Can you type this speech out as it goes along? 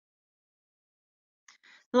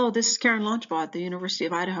Hello, this is Karen Launchbaugh at the University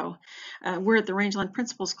of Idaho. We're at the Rangeland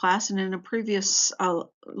Principles class, and in a previous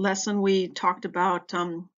lesson, we talked about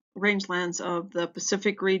rangelands of the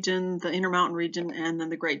Pacific region, the Intermountain region, and then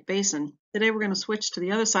the Great Basin. Today, we're going to switch to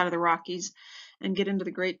the other side of the Rockies and get into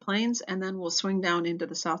the Great Plains, and then we'll swing down into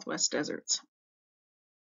the Southwest deserts.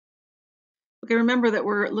 Okay, remember that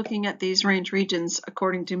we're looking at these range regions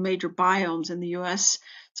according to major biomes in the US.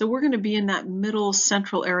 So we're going to be in that middle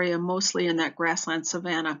central area, mostly in that grassland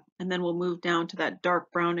savanna, and then we'll move down to that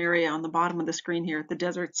dark brown area on the bottom of the screen here, the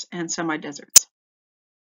deserts and semi-deserts.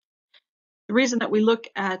 The reason that we look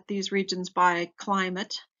at these regions by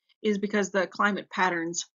climate is because the climate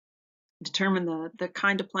patterns determine the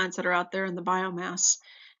kind of plants that are out there and the biomass.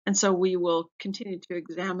 And so we will continue to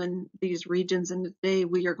examine these regions, and today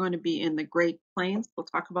we are going to be in the Great Plains. We'll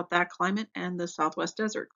talk about that climate and the Southwest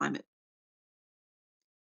desert climate.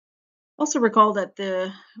 Also recall that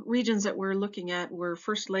the regions that we're looking at were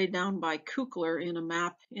first laid down by Kukler in a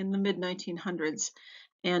map in the mid-1900s.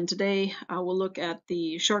 And today we'll look at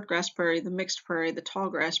the shortgrass prairie, the mixed prairie, the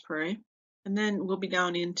tallgrass prairie, and then we'll be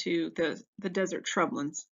down into the desert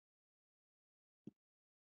shrublands.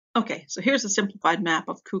 Okay, so here's a simplified map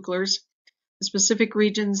of Kukler's. The specific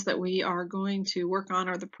regions that we are going to work on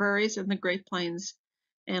are the prairies and the Great Plains.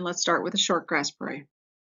 And let's start with the shortgrass prairie.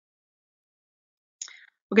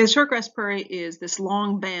 Okay, the shortgrass prairie is this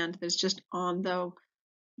long band that's just on the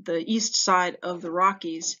east side of the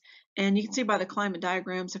Rockies. And you can see by the climate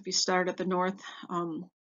diagrams, if you start at the north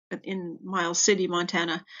in Miles City,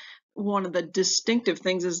 Montana, one of the distinctive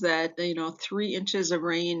things is that 3 inches of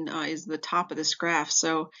rain is the top of this graph.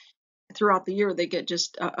 So throughout the year, they get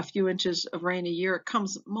just a few inches of rain a year. It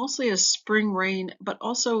comes mostly as spring rain, but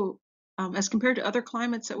also as compared to other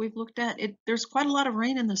climates that we've looked at, there's quite a lot of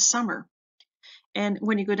rain in the summer. And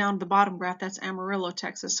when you go down to the bottom graph, that's Amarillo,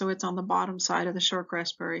 Texas. So it's on the bottom side of the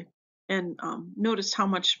shortgrass prairie. And notice how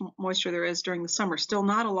much moisture there is during the summer. Still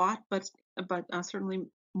not a lot, but certainly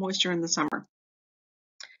moisture in the summer.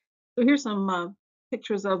 So here's some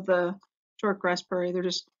pictures of the shortgrass prairie. They're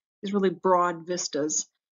just these really broad vistas.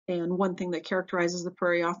 And one thing that characterizes the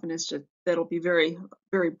prairie often is that it'll be very,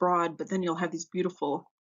 very broad, but then you'll have these beautiful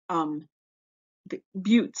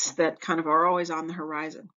buttes that kind of are always on the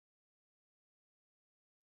horizon.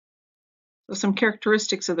 So some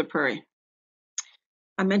characteristics of the prairie.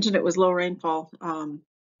 I mentioned it was low rainfall,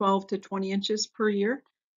 12 to 20 inches per year.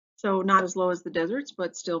 So not as low as the deserts,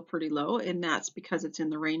 but still pretty low. And that's because it's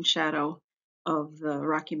in the rain shadow of the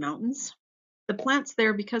Rocky Mountains. The plants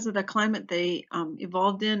there, because of the climate they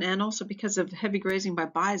evolved in, and also because of heavy grazing by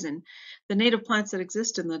bison, the native plants that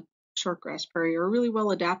exist in the shortgrass prairie are really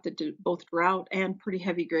well adapted to both drought and pretty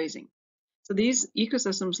heavy grazing. So these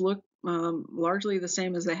ecosystems look largely the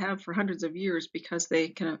same as they have for hundreds of years because they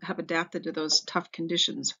can have adapted to those tough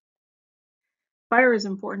conditions. Fire is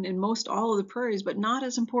important in most all of the prairies, but not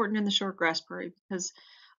as important in the shortgrass prairie because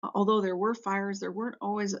although there were fires, there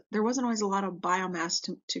wasn't always a lot of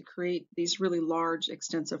biomass to create these really large,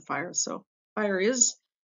 extensive fires. So fire is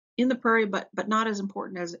in the prairie, but not as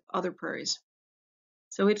important as other prairies.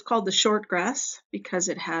 So it's called the shortgrass because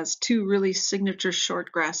it has 2 really signature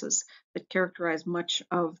short grasses that characterize much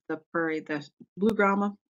of the prairie, the blue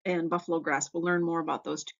grama and buffalo grass. We'll learn more about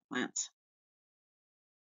those 2 plants.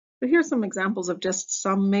 So here's some examples of just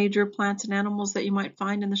some major plants and animals that you might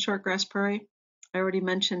find in the shortgrass prairie. I already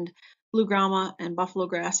mentioned blue grama and buffalo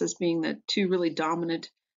grass as being the 2 really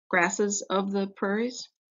dominant grasses of the prairies.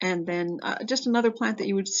 And then just another plant that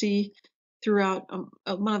you would see throughout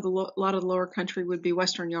a lot of the lower country would be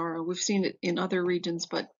western yarrow. We've seen it in other regions,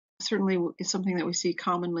 but certainly is something that we see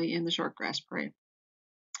commonly in the shortgrass prairie.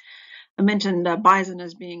 I mentioned bison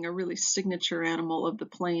as being a really signature animal of the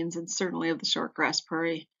plains and certainly of the shortgrass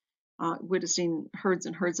prairie. Would have seen herds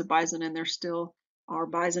and herds of bison, and there still are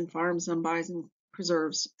bison farms and bison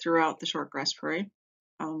preserves throughout the shortgrass prairie.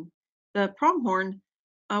 The pronghorn,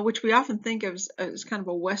 which we often think of as kind of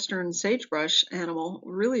a western sagebrush animal,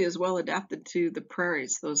 really is well adapted to the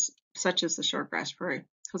prairies, such as the shortgrass prairie.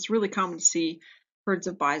 So it's really common to see herds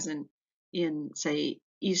of bison in, say,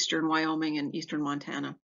 eastern Wyoming and eastern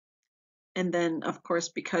Montana. And then, of course,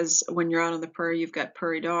 because when you're out on the prairie, you've got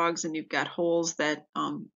prairie dogs and you've got holes that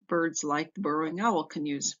birds like the burrowing owl can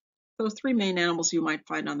use. Those 3 main animals you might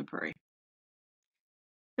find on the prairie.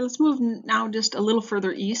 Okay, let's move now just a little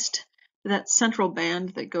further east to that central band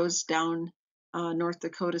that goes down North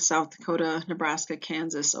Dakota, South Dakota, Nebraska,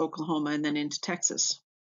 Kansas, Oklahoma, and then into Texas.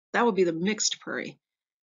 That would be the mixed prairie.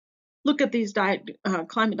 Look at these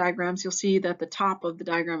climate diagrams. You'll see that the top of the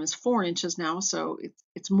diagram is 4 inches now, so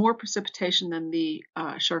it's more precipitation than the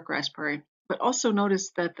shortgrass prairie. But also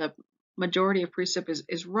notice that the majority of precip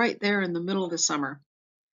is right there in the middle of the summer.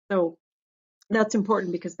 So that's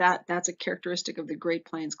important because that's a characteristic of the Great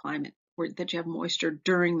Plains climate, that you have moisture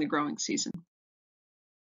during the growing season.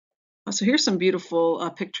 So here's some beautiful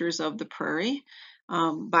pictures of the prairie.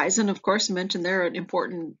 Bison, of course, mentioned they're an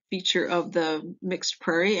important feature of the mixed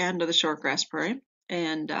prairie and of the shortgrass prairie.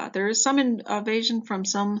 And there is some invasion from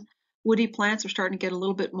some woody plants. We're starting to get a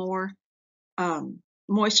little bit more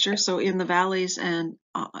moisture. So in the valleys and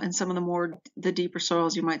some of the deeper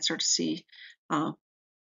soils, you might start to see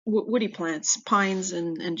woody plants, pines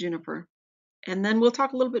and juniper. And then we'll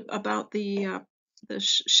talk a little bit about the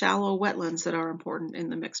shallow wetlands that are important in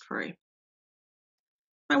the mixed prairie.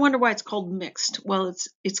 I wonder why it's called mixed. Well,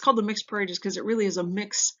 it's called the mixed prairie just because it really is a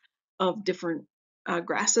mix of different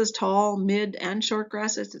grasses, tall, mid, and short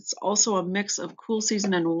grasses. It's also a mix of cool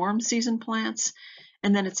season and warm season plants,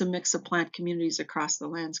 and then it's a mix of plant communities across the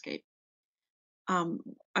landscape. I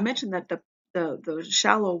mentioned that the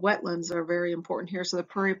shallow wetlands are very important here. So the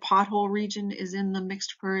prairie pothole region is in the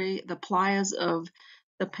mixed prairie. The playas of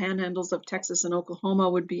the panhandles of Texas and Oklahoma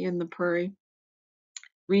would be in the prairie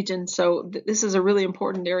region. So this is a really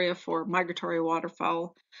important area for migratory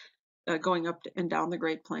waterfowl going up and down the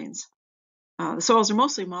Great Plains. The soils are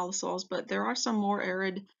mostly mollisols, but there are some more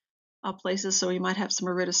arid places, so you might have some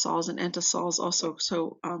aridosols and entosols also.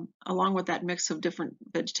 So along with that mix of different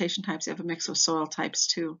vegetation types, you have a mix of soil types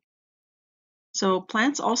too. So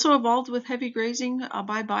plants also evolved with heavy grazing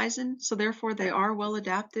by bison, so therefore they are well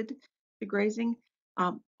adapted to grazing.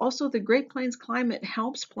 Also, the Great Plains climate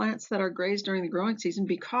helps plants that are grazed during the growing season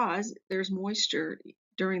because there's moisture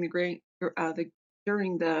during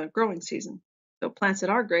during the growing season. So plants that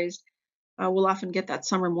are grazed will often get that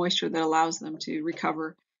summer moisture that allows them to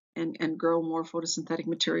recover and grow more photosynthetic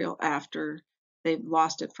material after they've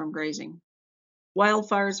lost it from grazing.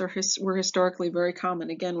 Wildfires were historically very common.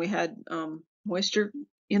 Again, we had moisture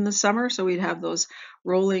in the summer, so we'd have those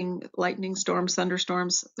rolling lightning storms,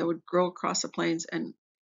 thunderstorms that would grow across the plains and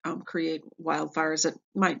create wildfires that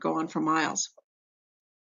might go on for miles.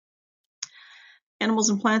 Animals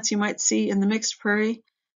and plants you might see in the mixed prairie.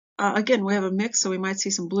 Again, we have a mix, so we might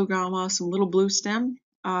see some blue gama, some little blue stem,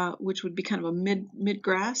 which would be kind of a mid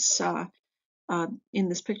grass. In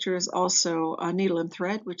this picture is also a needle and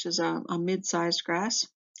thread, which is a mid-sized grass.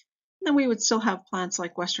 And then we would still have plants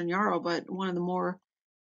like western yarrow, but one of the more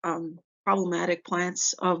problematic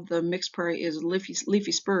plants of the mixed prairie is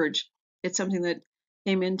leafy spurge. It's something that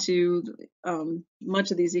came into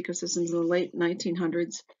much of these ecosystems in the late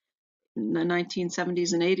 1900s, in the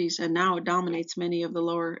 1970s and 80s, and now it dominates many of the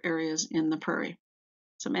lower areas in the prairie.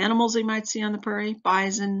 Some animals you might see on the prairie: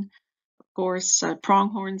 bison, of course,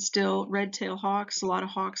 pronghorn still, red-tailed hawks, a lot of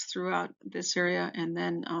hawks throughout this area, and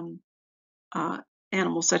then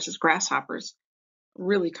animals such as grasshoppers,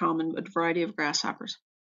 really common, a variety of grasshoppers.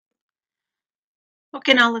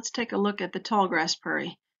 Okay, now let's take a look at the tallgrass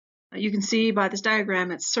prairie. You can see by this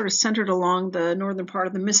diagram it's sort of centered along the northern part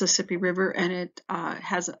of the Mississippi River, and it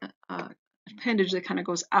has an appendage that kind of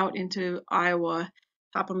goes out into Iowa,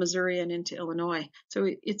 top of Missouri, and into Illinois. So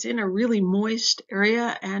it's in a really moist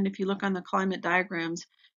area, and if you look on the climate diagrams,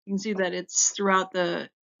 you can see that it's throughout the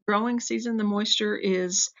growing season. The moisture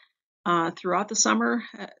is throughout the summer,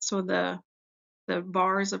 so the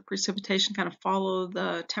bars of precipitation kind of follow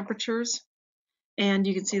the temperatures, and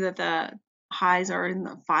you can see that the highs are in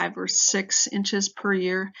the 5 or 6 inches per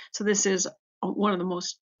year. So this is one of the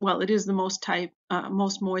most, well, it is the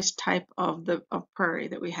most moist type of prairie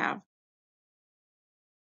that we have.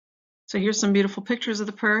 So here's some beautiful pictures of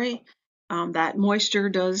the prairie. That moisture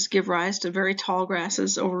does give rise to very tall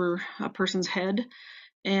grasses over a person's head,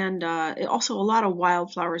 and also a lot of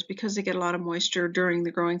wildflowers. Because they get a lot of moisture during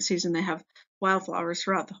the growing season, they have wildflowers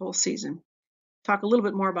throughout the whole season. Talk a little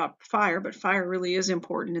bit more about fire, but fire really is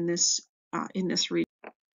important in this region.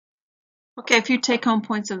 Okay, a few take-home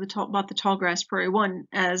points about the tallgrass prairie. One,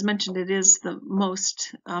 as mentioned, it is the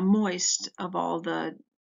most moist of all the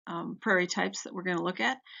prairie types that we're going to look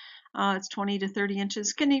at. It's 20 to 30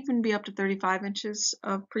 inches, can even be up to 35 inches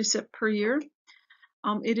of precip per year.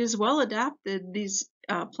 It is well adapted. These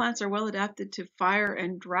plants are well adapted to fire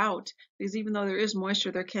and drought, because even though there is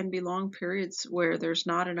moisture, there can be long periods where there's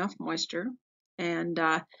not enough moisture. And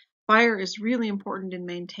fire is really important in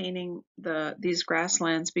maintaining these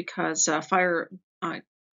grasslands, because fire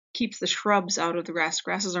keeps the shrubs out of the grass.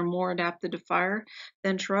 Grasses are more adapted to fire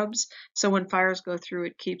than shrubs. So when fires go through,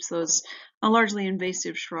 it keeps those largely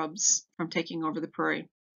invasive shrubs from taking over the prairie.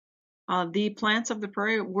 The plants of the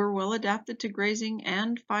prairie were well adapted to grazing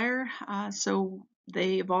and fire, so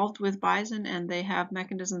they evolved with bison, and they have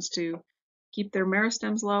mechanisms to keep their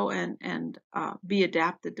meristems low and be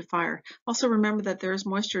adapted to fire. Also remember that there is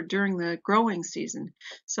moisture during the growing season.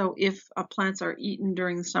 So if plants are eaten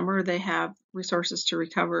during the summer, they have resources to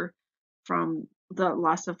recover from the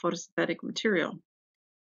loss of photosynthetic material.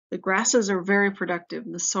 The grasses are very productive.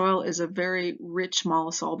 The soil is a very rich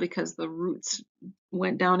mollisol because the roots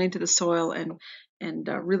went down into the soil and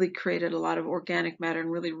really created a lot of organic matter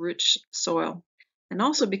and really rich soil. And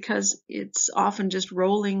also because it's often just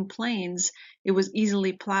rolling plains, it was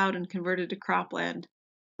easily plowed and converted to cropland.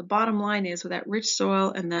 The bottom line is, with that rich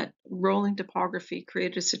soil and that rolling topography,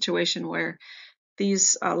 created a situation where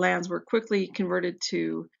these lands were quickly converted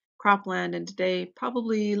to cropland, and today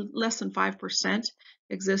probably less than 5%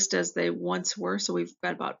 exist as they once were. So we've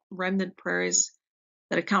got about remnant prairies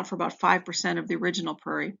that account for about 5% of the original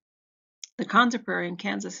prairie. The Konza Prairie in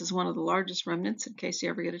Kansas is one of the largest remnants, in case you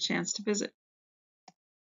ever get a chance to visit.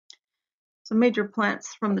 Some major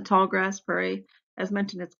plants from the tallgrass prairie. As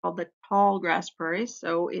mentioned, it's called the tallgrass prairie,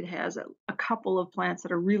 so it has a couple of plants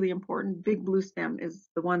that are really important. Big blue stem is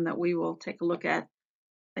the one that we will take a look at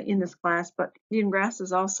in this class, but Indian grass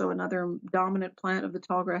is also another dominant plant of the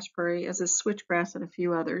tallgrass prairie, as is switchgrass and a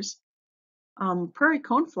few others. Prairie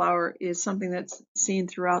coneflower is something that's seen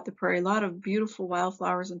throughout the prairie. A lot of beautiful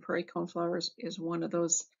wildflowers, and prairie coneflowers is one of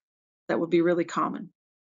those that would be really common.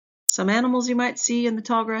 Some animals you might see in the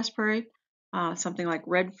tallgrass prairie, something like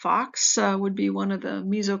red fox would be one of the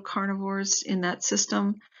mesocarnivores in that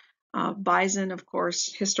system. Bison, of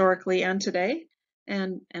course, historically and today,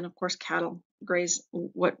 and of course cattle graze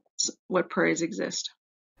what prairies exist.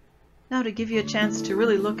 Now, to give you a chance to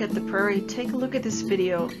really look at the prairie, take a look at this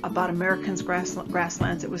video about Americans'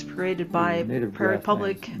 grasslands. It was created by Prairie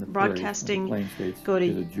Public Broadcasting. Go to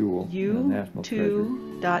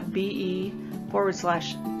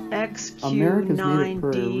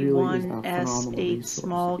u2.be/xq9d1s8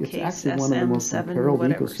 small case sm7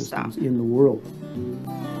 whatever stop in the world.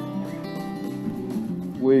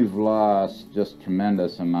 We've lost just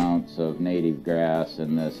tremendous amounts of native grass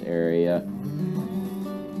in this area.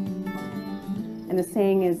 And the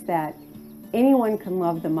saying is that anyone can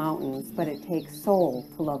love the mountains, but it takes soul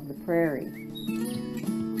to love the prairie.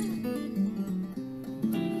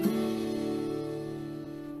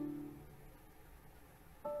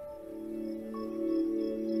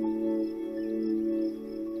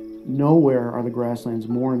 Nowhere are the grasslands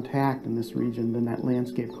more intact in this region than that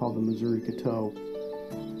landscape called the Missouri Coteau.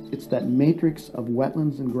 It's that matrix of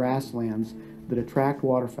wetlands and grasslands that attract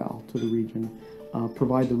waterfowl to the region,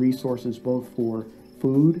 provide the resources both for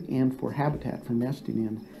food and for habitat for nesting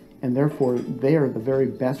in, and therefore they are the very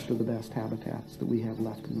best of the best habitats that we have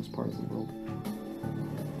left in this part of the world.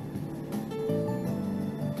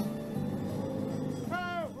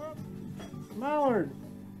 Mallard!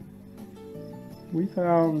 We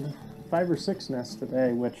found 5 or 6 nests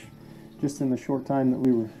today, which just in the short time that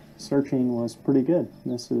we were searching was pretty good.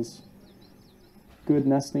 This is good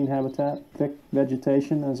nesting habitat, thick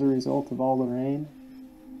vegetation as a result of all the rain.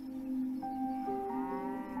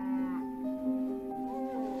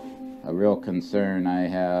 A real concern I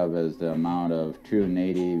have is the amount of true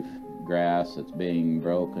native grass that's being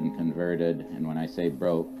broke and converted, and when I say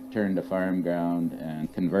broke, turned to farm ground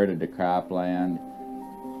and converted to cropland.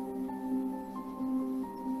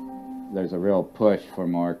 There's a real push for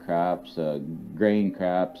more crops. Grain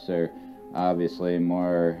crops are obviously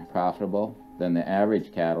more profitable than the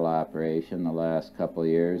average cattle operation the last couple of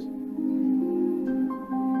years.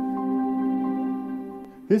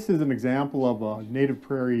 This is an example of a native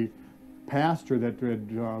prairie pasture that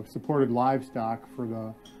had supported livestock for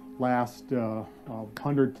the last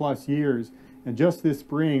 100+ years. And just this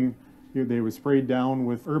spring, they were sprayed down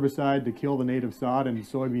with herbicide to kill the native sod, and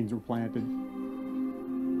soybeans were planted.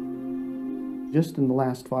 Just in the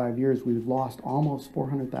last 5 years, we've lost almost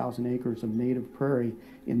 400,000 acres of native prairie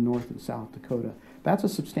in North and South Dakota. That's a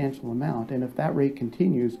substantial amount, and if that rate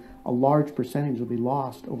continues, a large percentage will be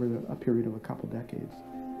lost over a period of a couple decades.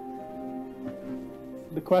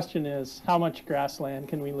 The question is, how much grassland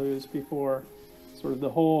can we lose before sort of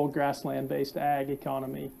the whole grassland-based ag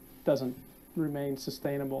economy doesn't remain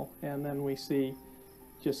sustainable? And then we see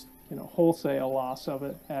just, wholesale loss of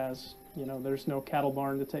it as, there's no cattle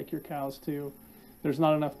barn to take your cows to. There's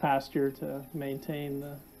not enough pasture to maintain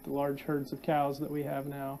the large herds of cows that we have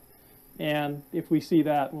now. And if we see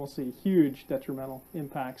that, we'll see huge detrimental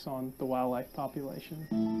impacts on the wildlife population.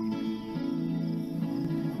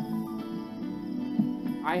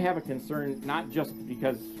 I have a concern not just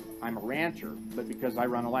because I'm a rancher, but because I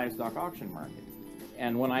run a livestock auction market.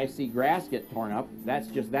 And when I see grass get torn up, that's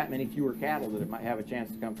just that many fewer cattle that might have a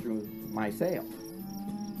chance to come through my sale.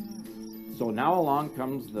 So now along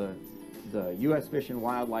comes the the U.S. Fish and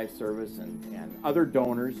Wildlife Service and other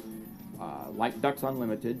donors like Ducks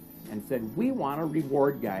Unlimited and said, we want to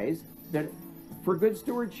reward guys that for good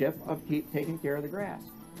stewardship of taking care of the grass.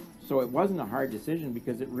 So it wasn't a hard decision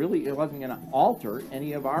because it wasn't going to alter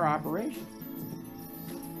any of our operations.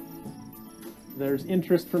 There's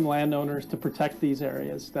interest from landowners to protect these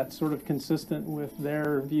areas. That's sort of consistent with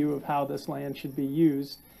their view of how this land should be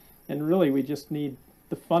used. And really, we just need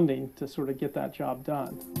the funding to sort of get that job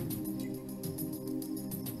done.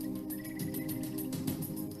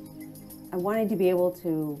 I wanted to be able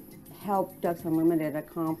to help Ducks Unlimited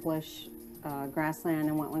accomplish grassland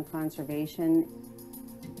and wetland conservation.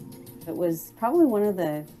 It was probably one of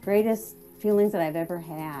the greatest feelings that I've ever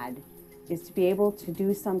had, is to be able to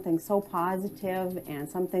do something so positive and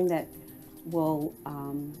something that will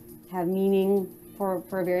have meaning for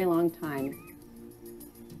a very long time.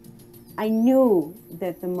 I knew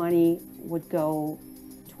that the money would go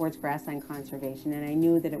towards grassland conservation, and I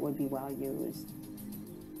knew that it would be well used.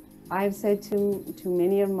 I've said to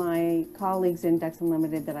many of my colleagues in Ducks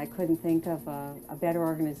Unlimited that I couldn't think of a better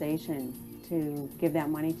organization to give that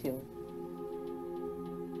money to.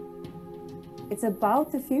 It's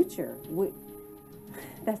about the future.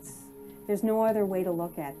 There's no other way to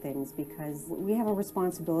look at things, because we have a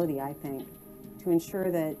responsibility, I think, to ensure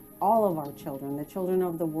that all of our children, the children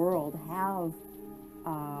of the world, have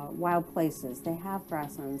wild places. They have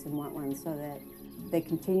grasslands and wetlands so that they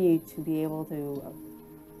continue to be able to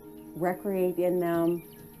recreate in them,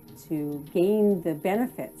 to gain the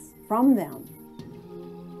benefits from them.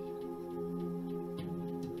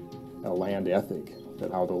 A land ethic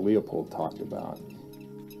that Aldo Leopold talked about.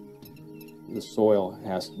 The soil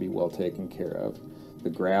has to be well taken care of. The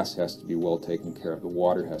grass has to be well taken care of. The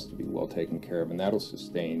water has to be well taken care of, and that'll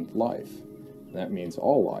sustain life. And that means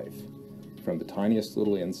all life, from the tiniest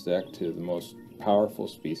little insect to the most powerful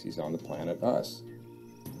species on the planet, us.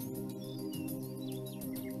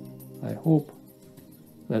 I hope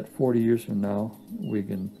that 40 years from now we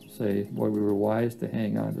can say, boy, we were wise to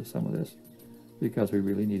hang on to some of this, because we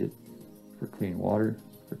really need it for clean water,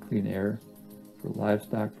 for clean air, for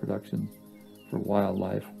livestock production, for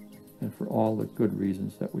wildlife, and for all the good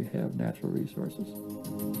reasons that we have natural resources.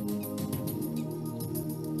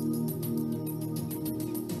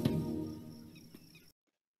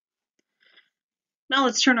 Now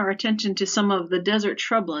let's turn our attention to some of the desert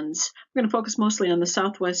shrublands. We're going to focus mostly on the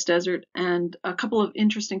Southwest desert, and a couple of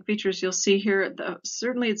interesting features you'll see here.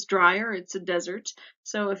 Certainly it's drier, it's a desert.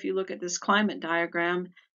 So if you look at this climate diagram,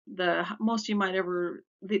 the most you might ever,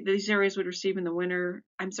 these areas would receive in the winter,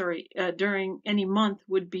 during any month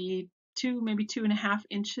would be maybe 2.5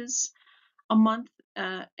 inches a month.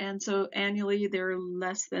 And so annually they're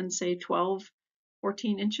less than, say, 12,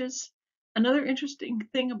 14 inches. Another interesting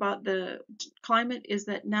thing about the climate is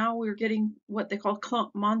that now we're getting what they call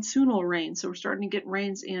monsoonal rain. So we're starting to get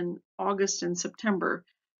rains in August and September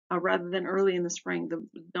rather than early in the spring. The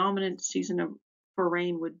dominant season for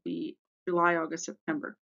rain would be July, August,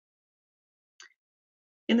 September.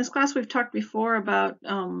 In this class, we've talked before about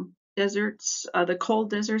deserts, the cold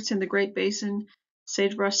deserts in the Great Basin.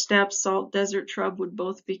 Sagebrush steppe, salt desert shrub would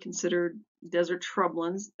both be considered desert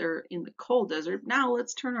shrublands. They're in the cold desert. Now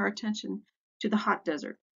let's turn our attention to the hot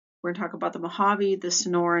desert. We're going to talk about the Mojave, the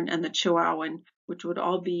Sonoran, and the Chihuahuan, which would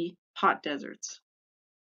all be hot deserts.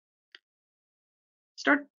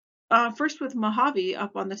 Start first with Mojave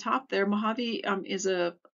up on the top there. Mojave is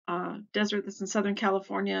a desert that's in Southern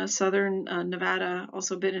California, Southern Nevada,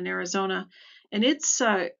 also a bit in Arizona. And it's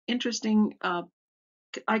interesting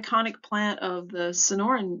iconic plant of the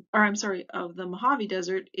of the Mojave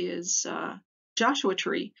Desert is Joshua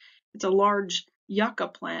tree. It's a large yucca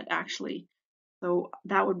plant, actually. So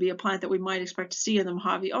that would be a plant that we might expect to see in the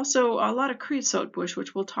Mojave. Also, a lot of creosote bush,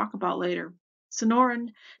 which we'll talk about later. Sonoran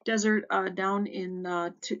Desert down in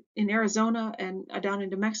Arizona and down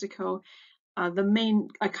into Mexico. The main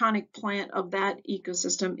iconic plant of that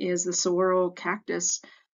ecosystem is the saguaro cactus.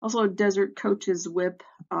 Also, desert coach's whip.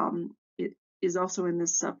 It is also in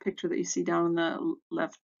this picture that you see down in the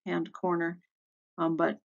left-hand corner.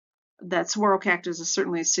 But that saguaro cactus is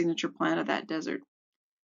certainly a signature plant of that desert.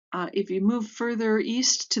 If you move further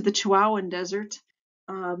east to the Chihuahuan Desert,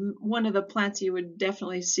 one of the plants you would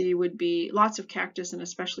definitely see would be lots of cactus, and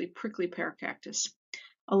especially prickly pear cactus,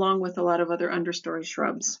 along with a lot of other understory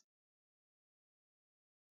shrubs.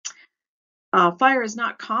 Fire is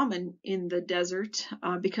not common in the desert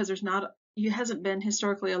because hasn't been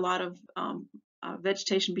historically a lot of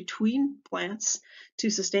vegetation between plants to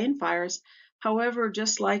sustain fires. However,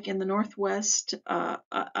 just like in the Northwest,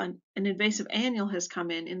 an invasive annual has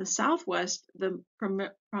come in. In the Southwest, the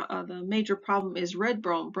major problem is red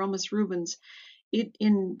brome, Bromus rubens. It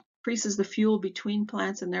increases the fuel between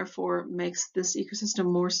plants and therefore makes this ecosystem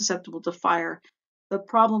more susceptible to fire. The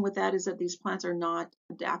problem with that is that these plants are not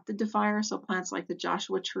adapted to fire. So plants like the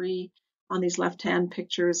Joshua tree on these left-hand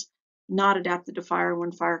pictures, not adapted to fire.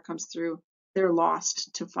 When fire comes through, they're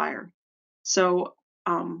lost to fire. So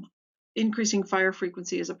increasing fire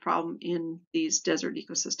frequency is a problem in these desert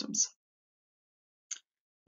ecosystems.